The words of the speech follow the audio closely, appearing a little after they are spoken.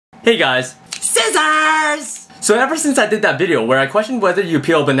Hey guys. Scissors! So ever since I did that video where I questioned whether you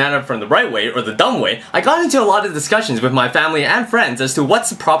peel a banana from the right way or the dumb way, I got into a lot of discussions with my family and friends as to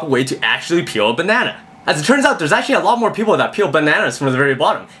what's the proper way to actually peel a banana. As it turns out, there's actually a lot more people that peel bananas from the very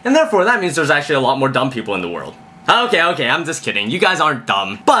bottom, and therefore that means there's actually a lot more dumb people in the world. Okay, I'm just kidding. You guys aren't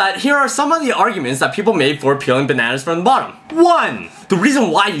dumb. But here are some of the arguments that people made for peeling bananas from the bottom. 1. The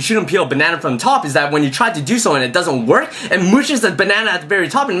reason why you shouldn't peel a banana from the top is that when you try to do so and it doesn't work, it mushes the banana at the very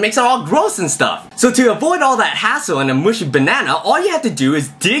top and makes it all gross and stuff. So to avoid all that hassle and a mushy banana, all you have to do is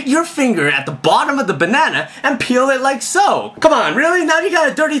dig your finger at the bottom of the banana and peel it like so. Come on, really? Now you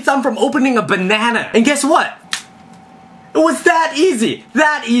got a dirty thumb from opening a banana. And guess what? It was that easy.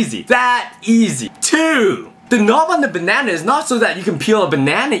 That easy. That easy. 2. The knob on the banana is not so that you can peel a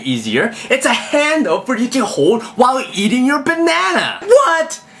banana easier, it's a handle for you to hold while eating your banana.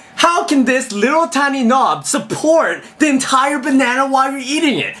 What? How can this little tiny knob support the entire banana while you're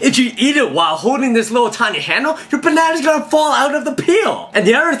eating it? If you eat it while holding this little tiny handle, your banana's gonna fall out of the peel. And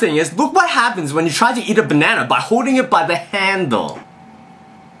the other thing is, look what happens when you try to eat a banana by holding it by the handle.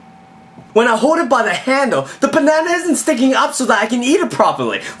 When I hold it by the handle, the banana isn't sticking up so that I can eat it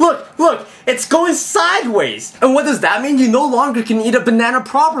properly. Look, it's going sideways. And what does that mean? You no longer can eat a banana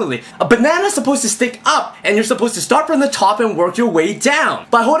properly. A banana is supposed to stick up, and you're supposed to start from the top and work your way down.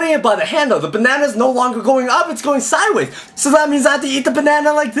 By holding it by the handle, the banana is no longer going up, it's going sideways. So that means I have to eat the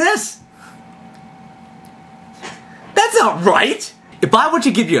banana like this. That's not right. If I were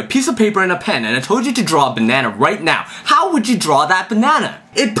to give you a piece of paper and a pen and I told you to draw a banana right now, how would you draw that banana?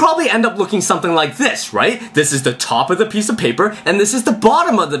 It'd probably end up looking something like this, right? This is the top of the piece of paper, and this is the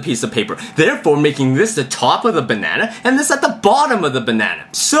bottom of the piece of paper. Therefore, making this the top of the banana, and this at the bottom of the banana.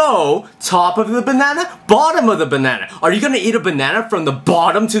 So, top of the banana, bottom of the banana. Are you gonna eat a banana from the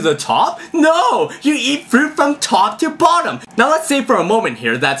bottom to the top? No! You eat fruit from top to bottom. Now let's say for a moment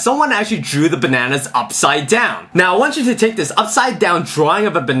here that someone actually drew the bananas upside down. Now I want you to take this upside down drawing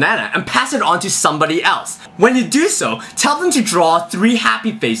of a banana and pass it on to somebody else. When you do so, tell them to draw 3 happy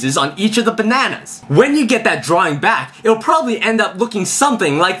faces on each of the bananas. When you get that drawing back, it'll probably end up looking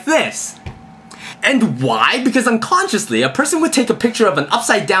something like this. And why? Because unconsciously, a person would take a picture of an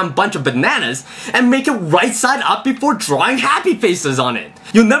upside down bunch of bananas and make it right side up before drawing happy faces on it.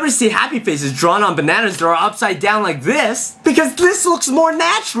 You'll never see happy faces drawn on bananas that are upside down like this, because this looks more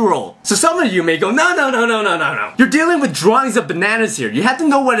natural. So some of you may go, no. You're dealing with drawings of bananas here. You have to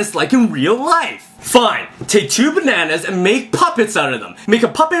know what it's like in real life. Fine, take 2 bananas and make puppets out of them. Make a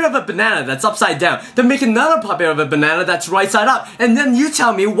puppet of a banana that's upside down, then make another puppet of a banana that's right side up, and then you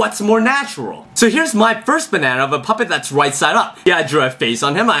tell me what's more natural. So here's my first banana of a puppet that's right side up. Yeah, I drew a face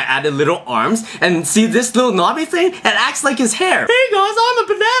on him, I added little arms, and see this little knobby thing? It acts like his hair. Hey guys, I'm a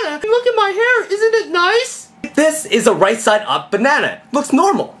banana, and look at my hair, isn't it nice? This is a right side up banana. Looks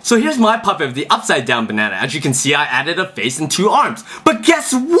normal. So here's my puppet of the upside down banana. As you can see, I added a face and 2 arms. But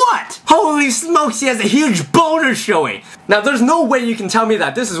guess what? Holy smokes, he has a huge boner showing. Now there's no way you can tell me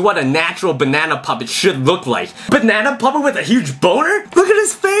that this is what a natural banana puppet should look like. Banana puppet with a huge boner? Look at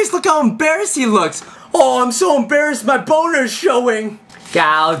his face, look how embarrassed he looks. Oh, I'm so embarrassed, my boner's showing.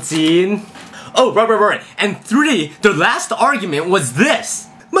 Galzine. Oh, right. And 3, their last argument was this.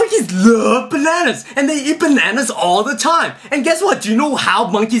 Monkeys love bananas, and they eat bananas all the time. And guess what? Do you know how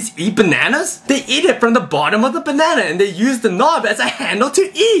monkeys eat bananas? They eat it from the bottom of the banana, and they use the knob as a handle to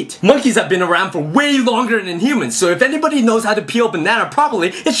eat. Monkeys have been around for way longer than humans, so if anybody knows how to peel a banana properly,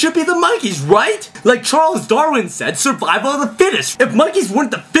 it should be the monkeys, right? Like Charles Darwin said, survival of the fittest. If monkeys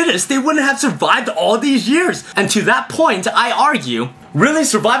weren't the fittest, they wouldn't have survived all these years. And to that point, I argue, really,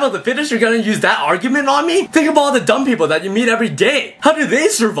 survival of the fittest? You're gonna use that argument on me? Think of all the dumb people that you meet every day. How do they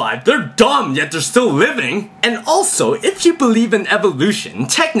survive? They're dumb, yet they're still living. And also, if you believe in evolution,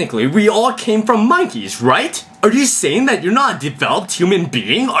 technically we all came from monkeys, right? Are you saying that you're not a developed human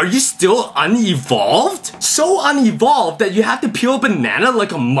being? Are you still unevolved? So unevolved that you have to peel a banana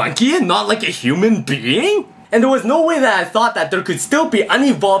like a monkey and not like a human being? And there was no way that I thought that there could still be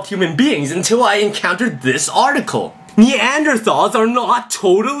unevolved human beings until I encountered this article. Neanderthals are not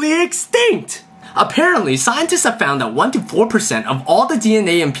totally extinct! Apparently, scientists have found that 1 to 4% of all the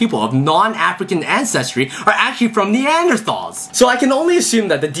DNA in people of non-African ancestry are actually from Neanderthals. So I can only assume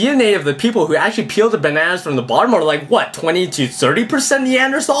that the DNA of the people who actually peel the bananas from the bottom are like, what, 20 to 30%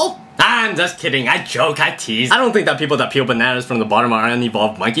 Neanderthal? I'm just kidding, I joke, I tease. I don't think that people that peel bananas from the bottom are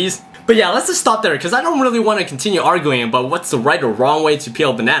unevolved monkeys. But yeah, let's just stop there because I don't really want to continue arguing about what's the right or wrong way to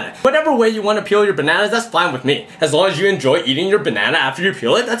peel a banana. Whatever way you want to peel your bananas, that's fine with me. As long as you enjoy eating your banana after you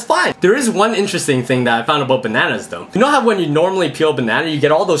peel it, that's fine. There is one interesting thing that I found about bananas though. You know how when you normally peel a banana, you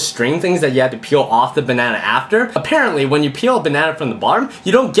get all those string things that you had to peel off the banana after? Apparently, when you peel a banana from the bottom,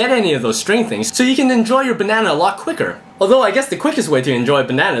 you don't get any of those string things, so you can enjoy your banana a lot quicker. Although I guess the quickest way to enjoy a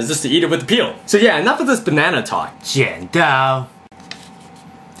banana is just to eat it with the peel. So yeah, enough of this banana talk. 剪刀.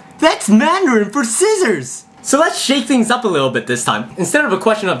 That's Mandarin for scissors! So let's shake things up a little bit this time. Instead of a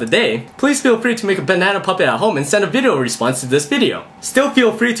question of the day, please feel free to make a banana puppet at home and send a video response to this video. Still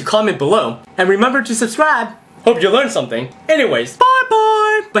feel free to comment below, and remember to subscribe. Hope you learned something. Anyways, bye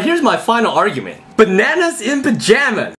bye! But here's my final argument. Bananas in pajamas!